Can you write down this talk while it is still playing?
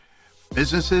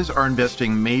Businesses are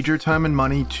investing major time and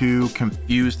money to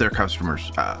confuse their customers.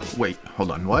 Wait,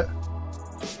 hold on, what?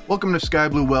 Welcome to Sky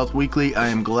Blue Wealth Weekly. I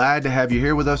am glad to have you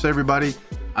here with us, everybody.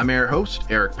 I'm your host,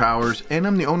 Eric Powers, and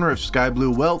I'm the owner of Sky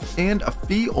Blue Wealth and a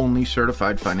fee-only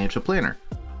certified financial planner.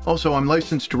 Also, I'm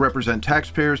licensed to represent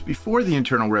taxpayers before the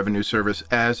Internal Revenue Service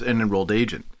as an enrolled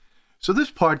agent. So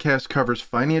this podcast covers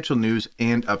financial news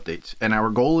and updates, and our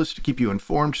goal is to keep you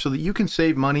informed so that you can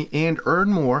save money and earn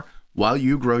more while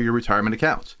you grow your retirement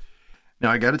accounts.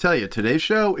 Now, I got to tell you, today's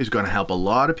show is going to help a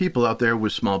lot of people out there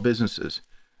with small businesses.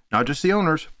 Not just the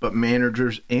owners, but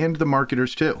managers and the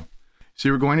marketers too. So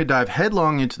we're going to dive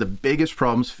headlong into the biggest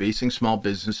problems facing small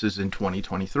businesses in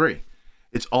 2023.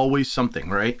 It's always something,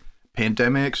 right?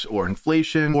 Pandemics or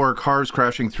inflation or cars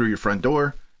crashing through your front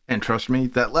door. And trust me,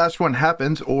 that last one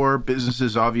happens, or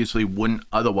businesses obviously wouldn't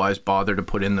otherwise bother to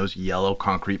put in those yellow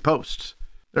concrete posts.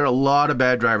 There are a lot of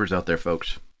bad drivers out there,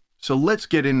 folks. So let's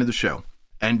get into the show.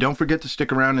 And don't forget to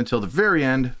stick around until the very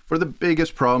end for the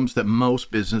biggest problems that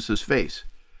most businesses face,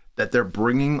 that they're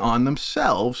bringing on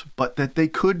themselves, but that they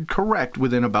could correct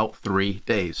within about 3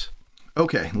 days.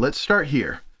 Okay, let's start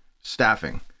here.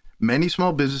 Staffing. Many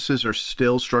small businesses are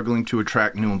still struggling to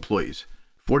attract new employees.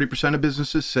 40% of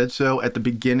businesses said so at the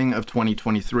beginning of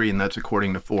 2023, and that's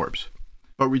according to Forbes.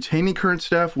 But retaining current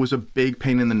staff was a big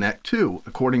pain in the neck too,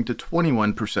 according to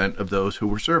 21% of those who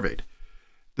were surveyed.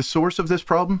 The source of this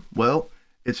problem? Well,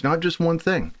 it's not just one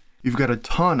thing. You've got a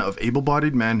ton of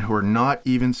able-bodied men who are not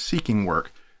even seeking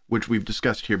work, which we've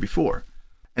discussed here before.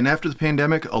 And after the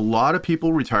pandemic, a lot of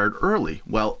people retired early,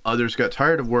 while others got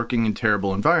tired of working in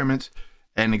terrible environments.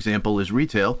 An example is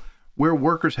retail, where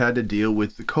workers had to deal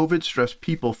with the COVID-stressed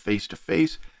people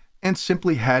face-to-face and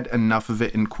simply had enough of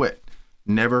it and quit,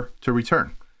 never to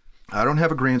return. I don't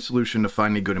have a grand solution to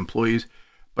finding good employees,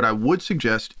 but I would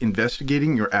suggest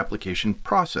investigating your application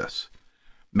process.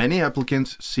 Many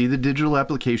applicants see the digital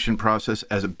application process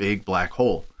as a big black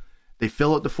hole. They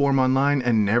fill out the form online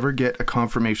and never get a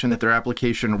confirmation that their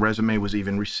application or resume was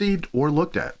even received or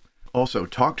looked at. Also,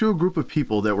 talk to a group of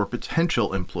people that were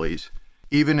potential employees,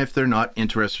 even if they're not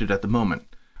interested at the moment.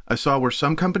 I saw where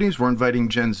some companies were inviting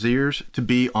Gen Zers to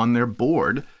be on their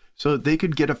board so that they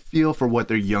could get a feel for what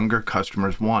their younger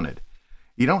customers wanted.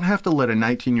 You don't have to let a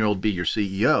 19-year-old be your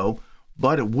CEO,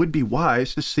 but it would be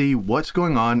wise to see what's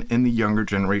going on in the younger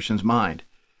generation's mind.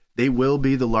 They will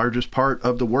be the largest part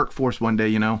of the workforce one day,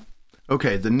 you know.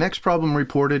 Okay, the next problem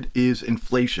reported is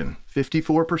inflation.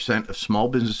 54% of small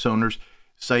business owners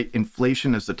cite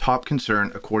inflation as the top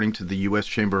concern, according to the U.S.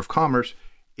 Chamber of Commerce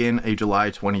in a July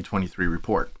 2023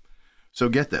 report. So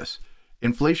get this,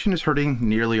 inflation is hurting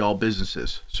nearly all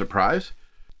businesses. Surprise?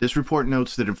 This report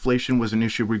notes that inflation was an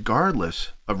issue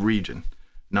regardless of region,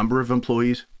 number of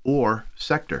employees, or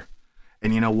sector.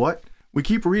 And you know what? We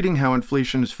keep reading how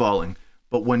inflation is falling,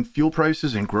 but when fuel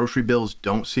prices and grocery bills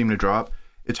don't seem to drop,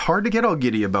 it's hard to get all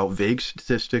giddy about vague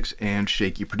statistics and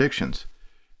shaky predictions.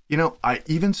 You know, I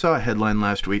even saw a headline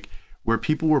last week where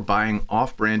people were buying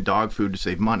off-brand dog food to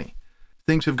save money.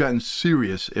 Things have gotten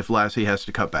serious if Lassie has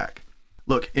to cut back.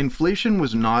 Look, inflation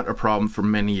was not a problem for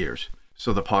many years,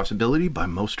 so the possibility by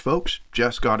most folks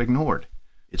just got ignored.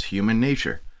 It's human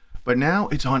nature. But now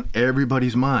it's on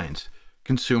everybody's minds.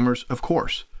 Consumers, of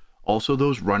course. Also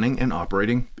those running and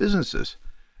operating businesses.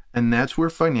 And that's where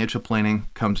financial planning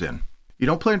comes in. You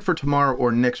don't plan for tomorrow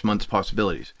or next month's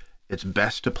possibilities. It's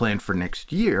best to plan for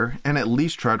next year and at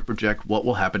least try to project what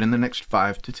will happen in the next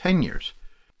 5 to 10 years.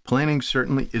 Planning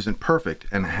certainly isn't perfect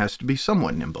and it has to be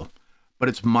somewhat nimble, but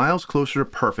it's miles closer to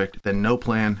perfect than no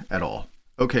plan at all.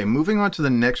 Okay, moving on to the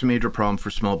next major problem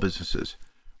for small businesses,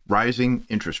 rising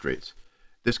interest rates.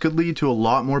 This could lead to a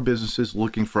lot more businesses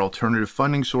looking for alternative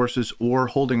funding sources or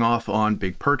holding off on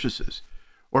big purchases,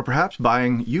 or perhaps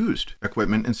buying used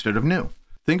equipment instead of new.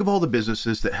 Think of all the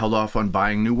businesses that held off on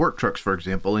buying new work trucks, for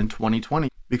example, in 2020,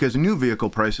 because new vehicle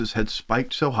prices had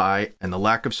spiked so high and the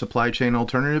lack of supply chain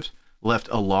alternatives left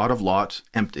a lot of lots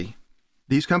empty.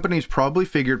 These companies probably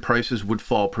figured prices would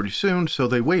fall pretty soon, so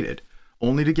they waited,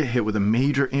 only to get hit with a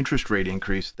major interest rate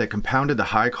increase that compounded the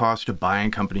high cost of buying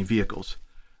company vehicles.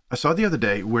 I saw the other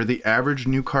day where the average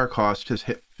new car cost has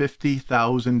hit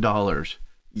 $50,000.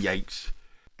 Yikes.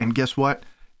 And guess what?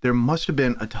 There must have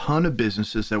been a ton of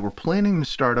businesses that were planning to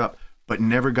start up but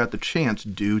never got the chance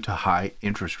due to high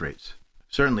interest rates.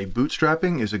 Certainly,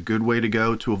 bootstrapping is a good way to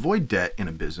go to avoid debt in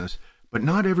a business, but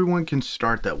not everyone can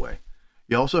start that way.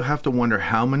 You also have to wonder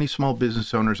how many small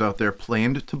business owners out there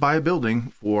planned to buy a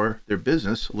building for their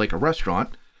business, like a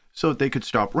restaurant, so that they could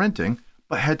stop renting,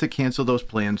 but had to cancel those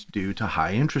plans due to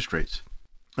high interest rates.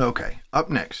 Okay, up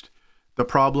next, the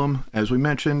problem, as we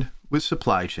mentioned, with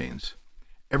supply chains.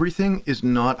 Everything is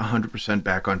not 100%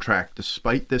 back on track,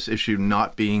 despite this issue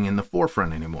not being in the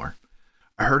forefront anymore.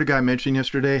 I heard a guy mention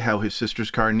yesterday how his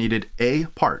sister's car needed a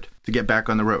part to get back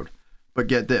on the road. But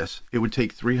get this, it would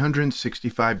take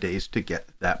 365 days to get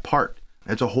that part.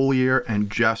 That's a whole year and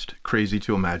just crazy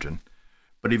to imagine.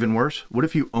 But even worse, what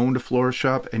if you owned a florist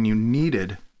shop and you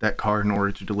needed that car in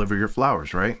order to deliver your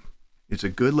flowers, right? It's a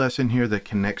good lesson here that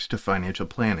connects to financial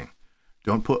planning.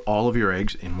 Don't put all of your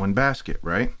eggs in one basket,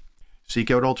 right?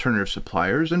 Seek out alternative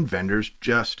suppliers and vendors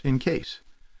just in case.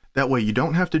 That way you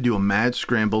don't have to do a mad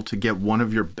scramble to get one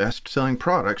of your best-selling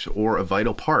products or a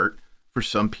vital part for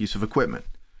some piece of equipment.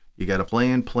 You got to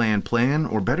plan,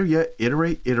 or better yet,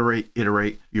 iterate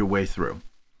your way through.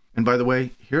 And by the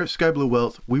way, here at Sky Blue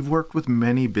Wealth, we've worked with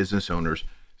many business owners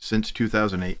since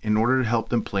 2008 in order to help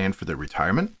them plan for their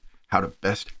retirement, how to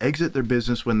best exit their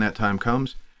business when that time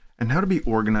comes, and how to be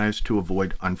organized to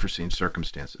avoid unforeseen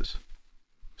circumstances.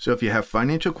 So if you have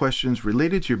financial questions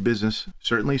related to your business,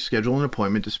 certainly schedule an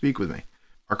appointment to speak with me.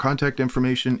 Our contact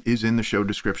information is in the show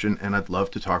description, and I'd love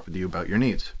to talk with you about your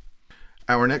needs.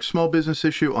 Our next small business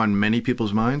issue on many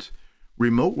people's minds,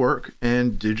 remote work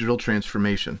and digital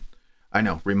transformation. I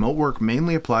know, remote work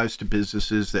mainly applies to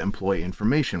businesses that employ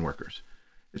information workers.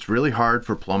 It's really hard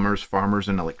for plumbers, farmers,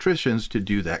 and electricians to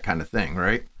do that kind of thing,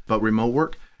 right? But remote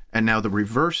work, and now the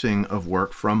reversing of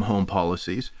work from home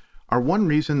policies, are one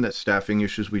reason that staffing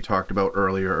issues we talked about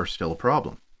earlier are still a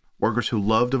problem. Workers who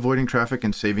loved avoiding traffic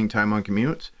and saving time on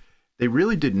commutes, they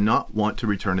really did not want to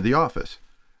return to the office,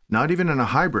 not even in a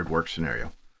hybrid work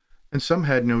scenario. And some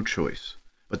had no choice.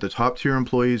 But the top tier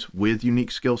employees with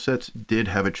unique skill sets did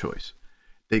have a choice.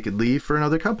 They could leave for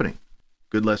another company.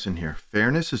 Good lesson here.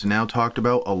 Fairness is now talked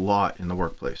about a lot in the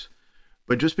workplace.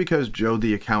 But just because Joe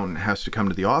the accountant has to come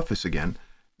to the office again,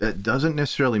 that doesn't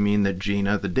necessarily mean that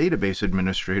Gina, the database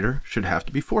administrator, should have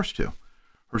to be forced to.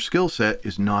 Her skill set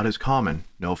is not as common,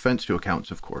 no offense to accountants,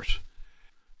 of course.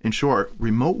 In short,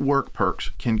 remote work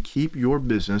perks can keep your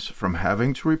business from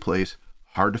having to replace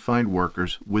hard-to-find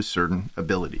workers with certain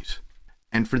abilities.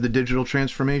 And for the digital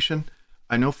transformation,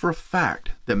 I know for a fact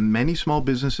that many small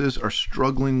businesses are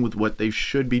struggling with what they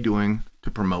should be doing to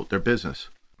promote their business.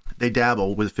 They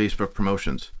dabble with Facebook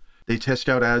promotions. They test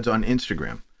out ads on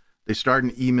Instagram. They start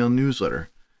an email newsletter.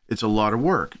 It's a lot of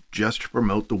work just to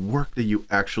promote the work that you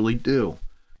actually do.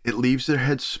 It leaves their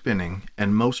heads spinning,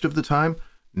 and most of the time,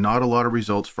 not a lot of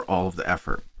results for all of the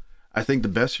effort. I think the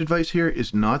best advice here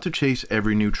is not to chase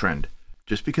every new trend.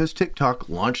 Just because TikTok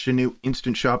launched a new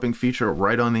instant shopping feature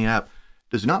right on the app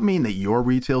does not mean that your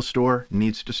retail store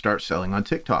needs to start selling on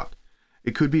TikTok.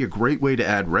 It could be a great way to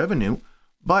add revenue,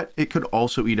 but it could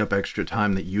also eat up extra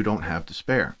time that you don't have to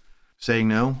spare. Saying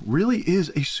no really is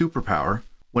a superpower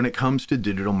when it comes to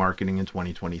digital marketing in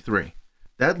 2023.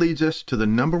 That leads us to the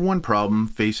number one problem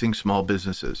facing small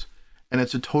businesses, and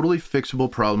it's a totally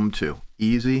fixable problem too,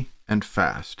 easy and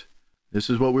fast. This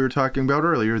is what we were talking about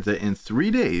earlier, that in 3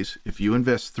 days, if you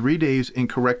invest 3 days in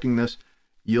correcting this,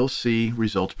 you'll see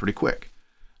results pretty quick.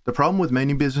 The problem with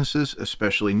many businesses,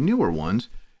 especially newer ones,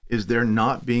 is they're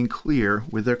not being clear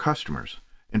with their customers.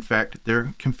 In fact,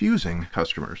 they're confusing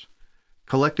customers.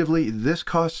 Collectively, this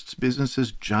costs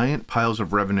businesses giant piles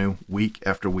of revenue week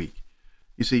after week.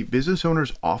 You see, business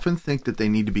owners often think that they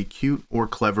need to be cute or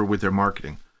clever with their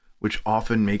marketing, which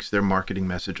often makes their marketing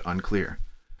message unclear.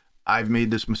 I've made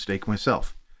this mistake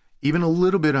myself. Even a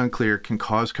little bit unclear can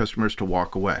cause customers to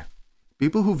walk away.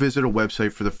 People who visit a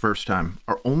website for the first time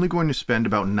are only going to spend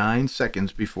about 9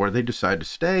 seconds before they decide to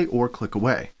stay or click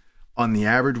away. On the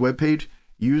average web page,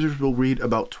 users will read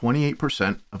about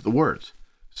 28% of the words.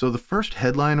 So the first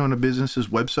headline on a business's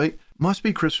website must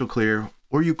be crystal clear,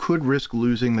 or you could risk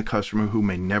losing the customer who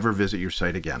may never visit your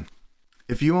site again.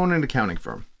 If you own an accounting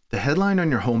firm, the headline on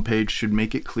your homepage should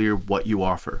make it clear what you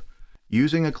offer.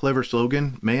 Using a clever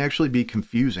slogan may actually be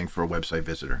confusing for a website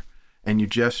visitor, and you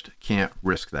just can't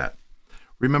risk that.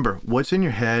 Remember, what's in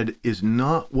your head is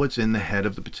not what's in the head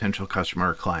of the potential customer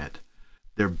or client.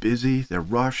 They're busy, they're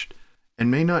rushed, and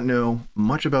may not know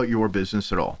much about your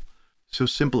business at all. So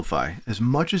simplify as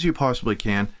much as you possibly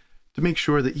can to make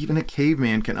sure that even a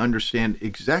caveman can understand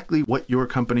exactly what your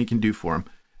company can do for him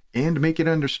and make it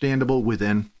understandable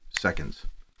within seconds.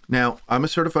 Now, I'm a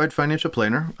certified financial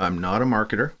planner. I'm not a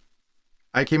marketer.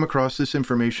 I came across this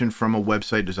information from a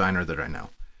website designer that I know.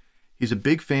 He's a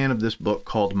big fan of this book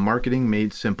called Marketing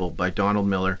Made Simple by Donald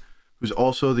Miller, who's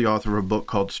also the author of a book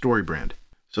called StoryBrand.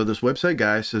 So this website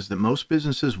guy says that most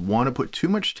businesses want to put too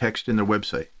much text in their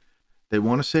website. They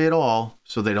want to say it all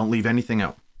so they don't leave anything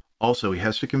out. Also, he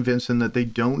has to convince them that they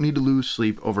don't need to lose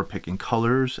sleep over picking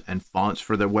colors and fonts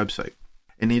for their website.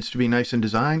 It needs to be nice in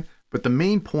design, But the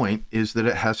main point is that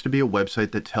it has to be a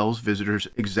website that tells visitors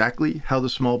exactly how the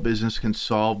small business can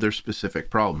solve their specific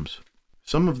problems.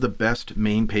 Some of the best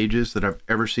main pages that I've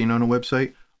ever seen on a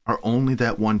website are only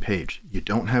that one page. You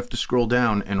don't have to scroll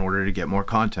down in order to get more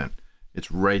content.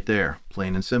 It's right there,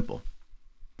 plain and simple.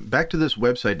 Back to this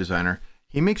website designer,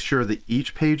 he makes sure that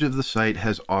each page of the site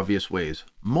has obvious ways,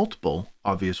 multiple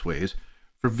obvious ways,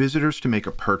 for visitors to make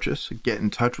a purchase, get in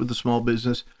touch with the small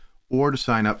business, or to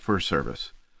sign up for a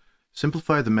service.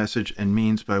 Simplify the message and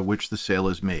means by which the sale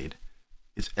is made.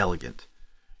 It's elegant.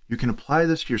 You can apply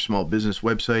this to your small business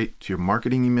website, to your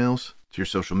marketing emails, to your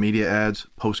social media ads,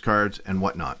 postcards, and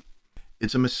whatnot.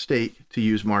 It's a mistake to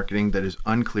use marketing that is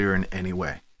unclear in any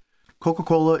way.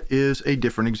 Coca-Cola is a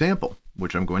different example,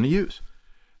 which I'm going to use.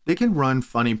 They can run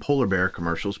funny polar bear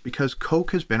commercials because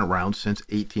Coke has been around since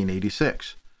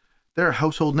 1886. They're a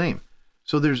household name,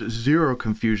 so there's zero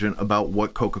confusion about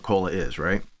what Coca-Cola is,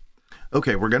 right?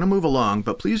 Okay, we're going to move along,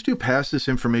 but please do pass this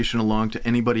information along to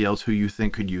anybody else who you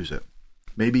think could use it.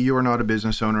 Maybe you're not a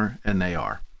business owner and they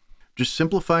are. Just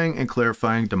simplifying and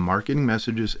clarifying the marketing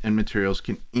messages and materials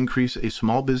can increase a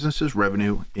small business's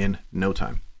revenue in no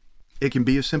time. It can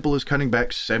be as simple as cutting back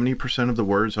 70% of the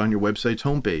words on your website's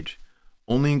homepage.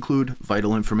 Only include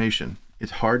vital information.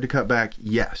 It's hard to cut back,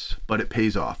 yes, but it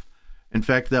pays off. In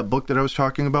fact, that book that I was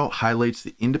talking about highlights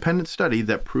the independent study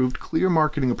that proved clear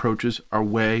marketing approaches are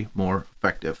way more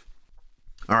effective.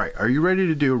 All right, are you ready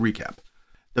to do a recap?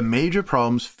 The major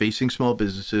problems facing small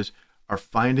businesses are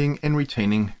finding and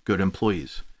retaining good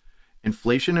employees.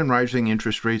 Inflation and rising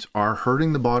interest rates are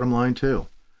hurting the bottom line too.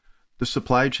 The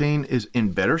supply chain is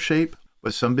in better shape,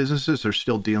 but some businesses are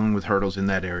still dealing with hurdles in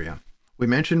that area. We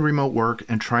mentioned remote work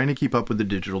and trying to keep up with the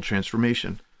digital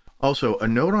transformation. Also, a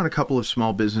note on a couple of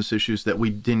small business issues that we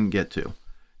didn't get to.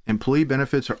 Employee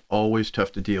benefits are always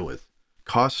tough to deal with.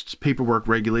 Costs, paperwork,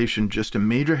 regulation, just a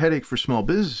major headache for small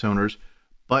business owners,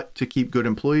 but to keep good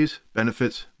employees,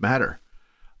 benefits matter.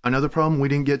 Another problem we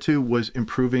didn't get to was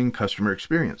improving customer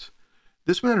experience.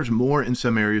 This matters more in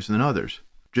some areas than others.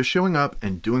 Just showing up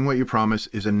and doing what you promise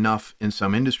is enough in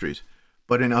some industries,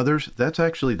 but in others, that's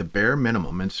actually the bare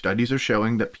minimum, and studies are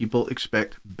showing that people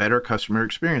expect better customer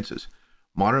experiences.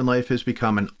 Modern life has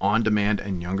become an on-demand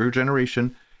and younger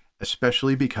generation,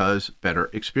 especially because better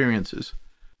experiences.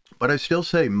 But I still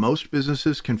say most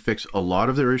businesses can fix a lot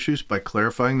of their issues by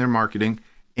clarifying their marketing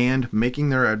and making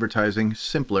their advertising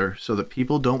simpler so that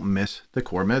people don't miss the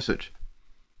core message.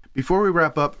 Before we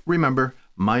wrap up, remember,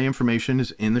 my information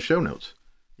is in the show notes.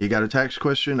 You got a tax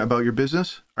question about your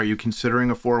business? Are you considering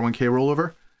a 401k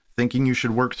rollover? Thinking you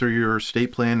should work through your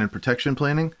estate plan and protection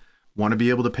planning? Want to be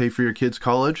able to pay for your kids'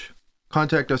 college?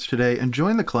 Contact us today and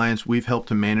join the clients we've helped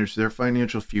to manage their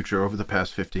financial future over the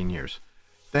past 15 years.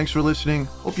 Thanks for listening.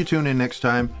 Hope you tune in next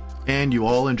time, and you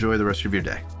all enjoy the rest of your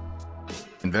day.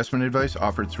 Investment advice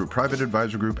offered through Private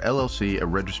Advisor Group, LLC, a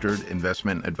registered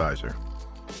investment advisor.